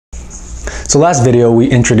So last video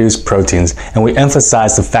we introduced proteins and we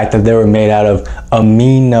emphasized the fact that they were made out of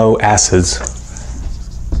amino acids.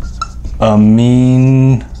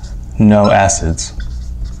 Amino acids.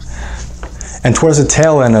 And towards the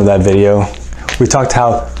tail end of that video, we talked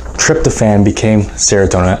how tryptophan became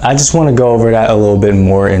serotonin. I just want to go over that a little bit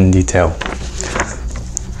more in detail.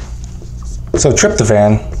 So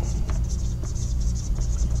tryptophan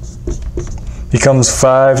becomes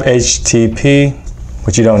 5-HTP,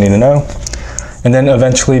 which you don't need to know, and then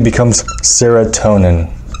eventually becomes serotonin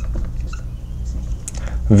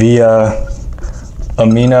via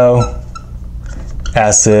amino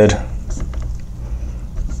acid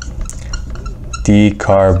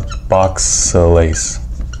decarboxylase.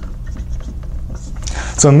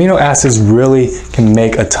 So amino acids really can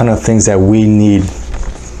make a ton of things that we need.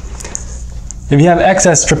 If you have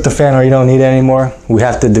excess tryptophan or you don't need it anymore, we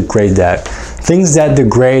have to degrade that. Things that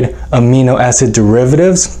degrade amino acid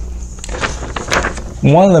derivatives,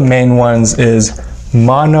 one of the main ones is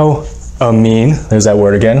monoamine, there's that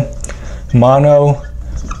word again, monoamine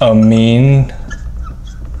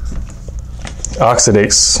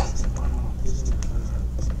oxidase.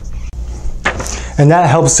 And that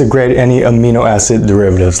helps degrade any amino acid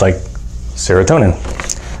derivatives like serotonin.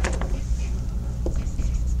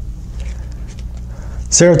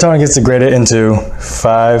 Serotonin gets degraded into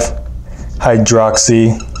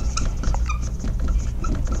 5-hydroxy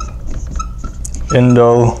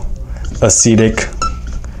indoleacetic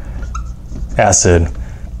acid,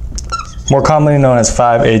 more commonly known as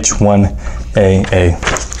 5-H1AA.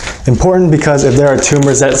 Important because if there are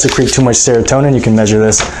tumors that secrete too much serotonin, you can measure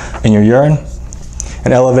this in your urine,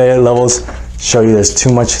 and elevated levels show you there's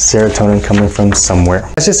too much serotonin coming from somewhere.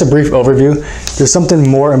 That's just a brief overview. There's something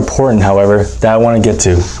more important, however, that I want to get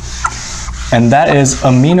to, and that is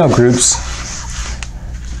amino groups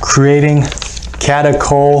creating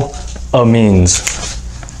catecholamines.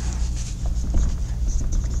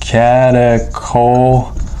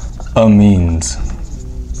 Catecholamines.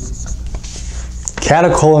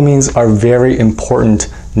 Catecholamines are very important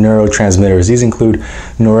neurotransmitters. These include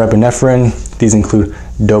norepinephrine, these include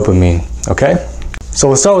dopamine, okay? So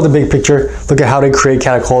we'll start with the big picture, look at how they create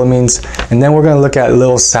catecholamines, and then we're gonna look at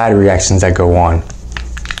little side reactions that go on.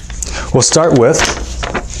 We'll start with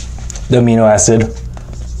the amino acid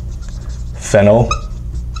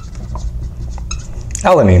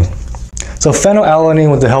phenylalanine. So phenylalanine,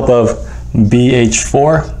 with the help of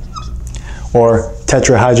BH4 or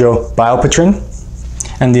tetrahydrobiopterin,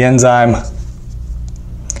 and the enzyme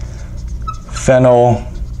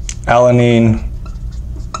phenylalanine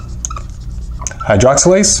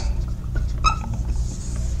hydroxylase,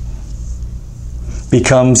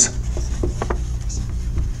 becomes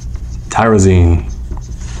tyrosine.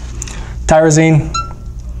 Tyrosine,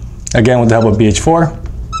 again with the help of BH4,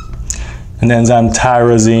 and the enzyme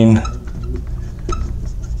tyrosine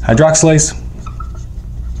hydroxylase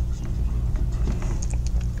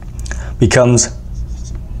becomes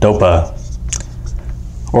DOPA,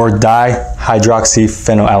 or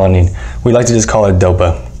dihydroxyphenylalanine. We like to just call it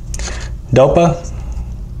DOPA. DOPA,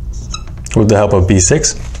 with the help of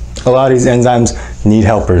B6, a lot of these enzymes need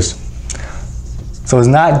helpers. So it's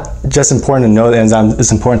not just important to know the enzymes,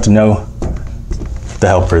 it's important to know the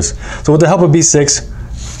helpers. So with the help of B6,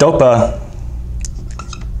 DOPA,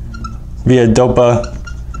 via DOPA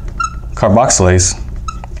carboxylase,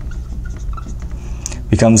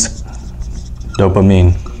 becomes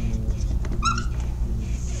dopamine.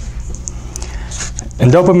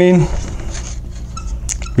 And dopamine,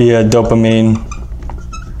 via dopamine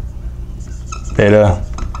beta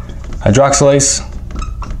hydroxylase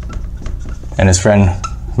and his friend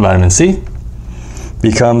vitamin C,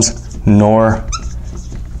 becomes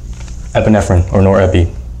norepinephrine, or norepi.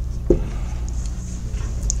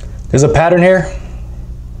 There's a pattern here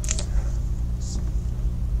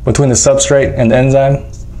between the substrate and the enzyme.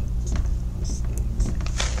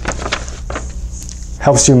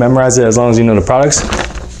 Helps you memorize it as long as you know the products.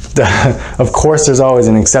 Of course, there's always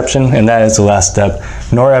an exception, and that is the last step.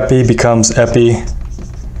 Norepi becomes epi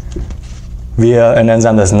via an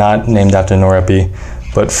enzyme that's not named after norepi,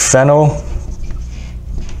 but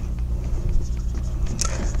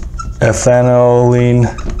phenylene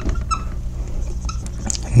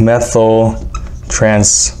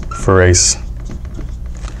methyltransferase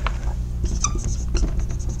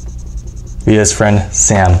via his friend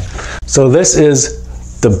Sam. So this is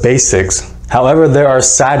the basics. However, there are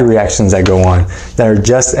side reactions that go on that are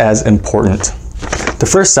just as important. The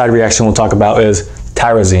first side reaction we'll talk about is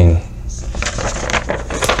tyrosine.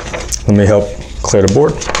 Let me help clear the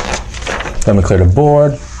board.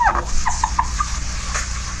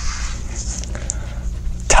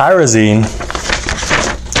 tyrosine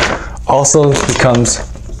also becomes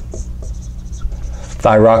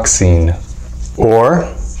thyroxine,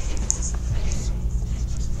 or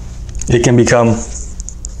it can become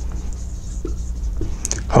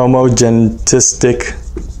homogentistic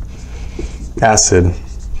acid.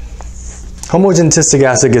 Homogentistic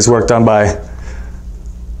acid gets worked on by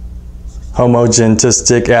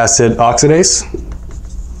homogentistic acid oxidase.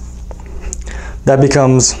 That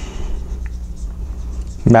becomes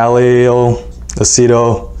mallyl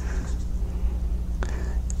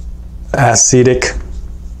acetic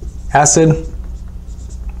acid.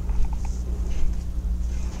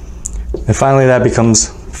 And finally that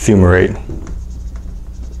becomes fumarate,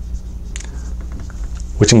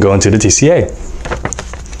 which can go into the TCA.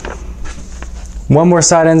 One more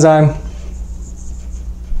side enzyme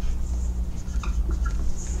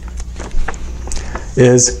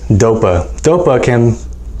is DOPA. DOPA can,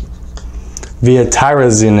 via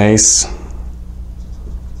tyrosinase,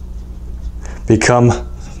 become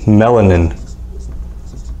melanin.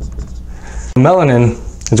 Melanin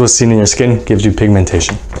is what's seen in your skin, gives you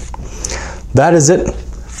pigmentation. That is it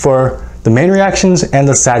for the main reactions and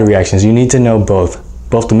the side reactions. You need to know both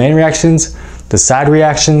the main reactions, the side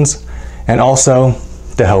reactions, and also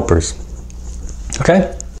the helpers.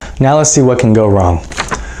 Okay? Now let's see what can go wrong.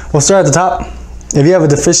 We'll start at the top. If you have a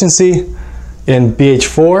deficiency in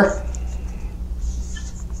BH4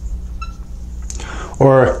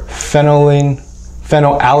 or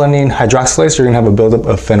phenylalanine hydroxylase, you're going to have a buildup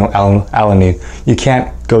of phenylalanine. You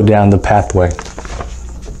can't go down the pathway.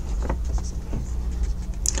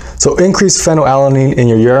 So increased phenylalanine in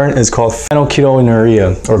your urine is called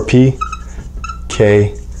phenylketonuria, or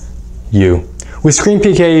PKU. We screen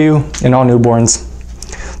PKU in all newborns.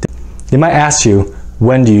 They might ask you,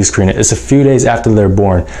 when do you screen it? It's a few days after they're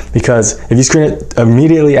born, because if you screen it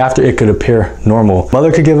immediately after, it could appear normal. The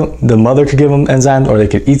mother could give them enzymes, or they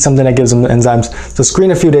could eat something that gives them the enzymes. So screen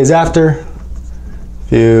a few days after.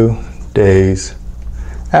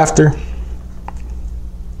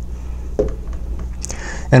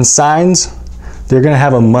 And signs, they're gonna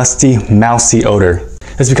have a musty, mousy odor.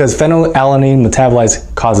 It's because phenylalanine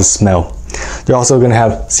metabolite causes smell. They're also gonna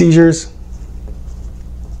have seizures,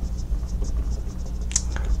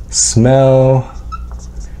 smell,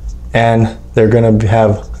 and they're gonna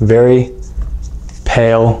have very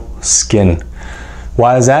pale skin.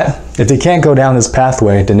 Why is that? If they can't go down this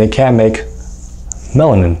pathway, then they can't make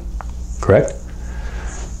melanin, correct?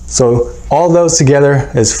 So all those together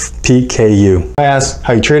is PKU. I asked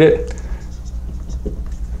how you treat it.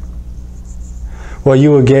 Well,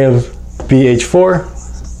 you would give BH4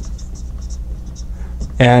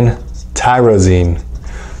 and tyrosine.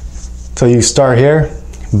 So you start here,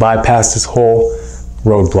 bypass this whole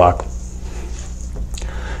roadblock.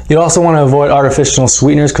 You also want to avoid artificial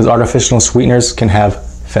sweeteners, because artificial sweeteners can have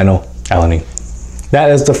phenylalanine. That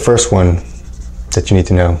is the first one that you need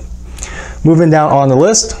to know. Moving down on the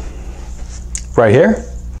list, right here,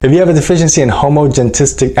 if you have a deficiency in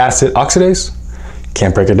homogentistic acid oxidase,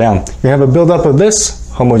 can't break it down. You have a buildup of this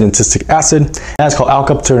homogentistic acid, and that's called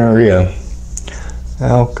alkaptonuria.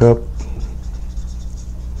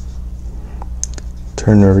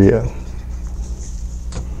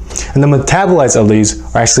 And the metabolites of these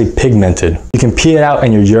are actually pigmented. You can pee it out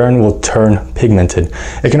and your urine will turn pigmented.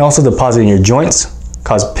 It can also deposit in your joints,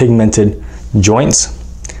 cause pigmented joints,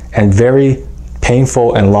 and very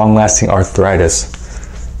painful and long-lasting arthritis.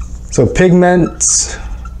 So pigments,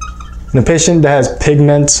 in a patient that has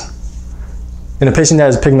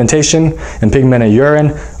pigmentation and pigmented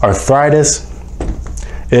urine, arthritis,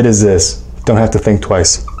 it is this. Don't have to think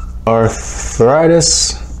twice.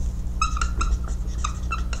 Arthritis.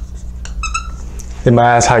 They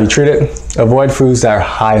might ask how you treat it. Avoid foods that are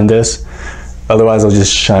high in this, otherwise they'll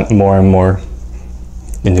just shunt more and more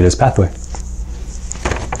into this pathway.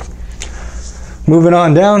 Moving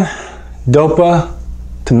on down, DOPA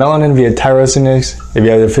to melanin via tyrosinase. If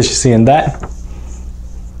you have a deficiency in that,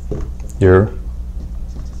 you're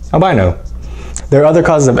albino. There are other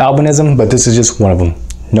causes of albinism, but this is just one of them.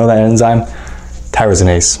 Know that enzyme,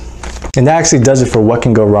 tyrosinase. And that actually does it for what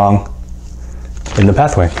can go wrong in the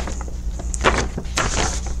pathway.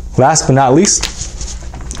 Last but not least,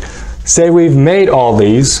 say we've made all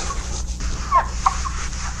these,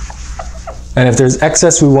 and if there's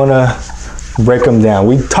excess, we want to break them down.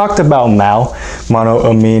 We talked about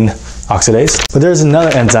monoamine oxidase, but there's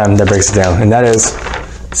another enzyme that breaks it down, and that is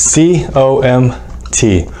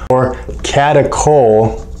COMT, or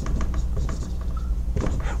catechol.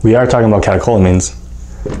 We are talking about catecholamines.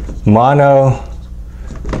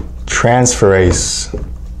 Monotransferase,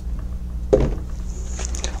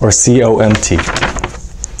 or COMT.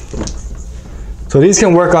 So these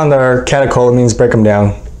can work on their catecholamines, break them down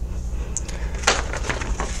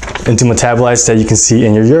into metabolites that you can see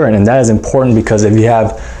in your urine. And that is important because if you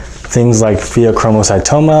have things like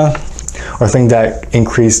pheochromocytoma or things that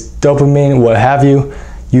increase dopamine, what have you,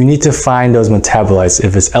 you need to find those metabolites.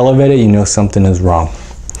 If it's elevated, you know something is wrong.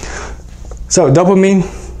 So dopamine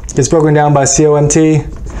gets broken down by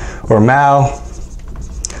COMT or MAO,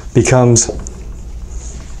 becomes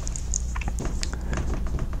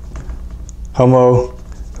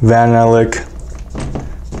homogentistic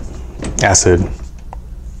acid.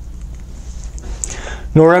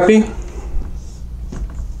 Norepi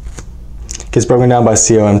gets broken down by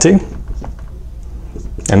COMT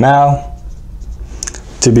and MAO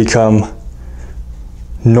to become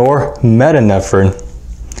norepinephrine,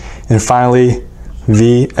 and finally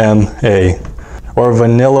VMA, or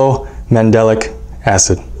vanillomandelic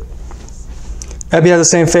acid. Epi has the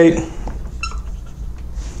same fate,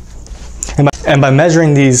 and by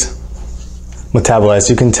measuring these metabolites,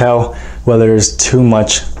 you can tell whether there's too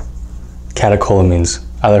much catecholamines,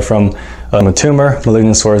 either from a tumor,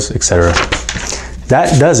 malignant source, etc.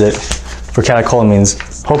 That does it for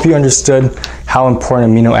catecholamines. Hope you understood how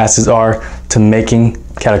important amino acids are to making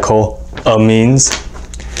catecholamines.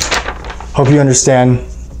 Hope you understand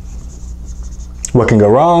what can go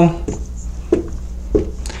wrong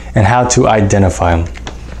and how to identify them.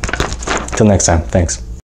 Till next time, thanks.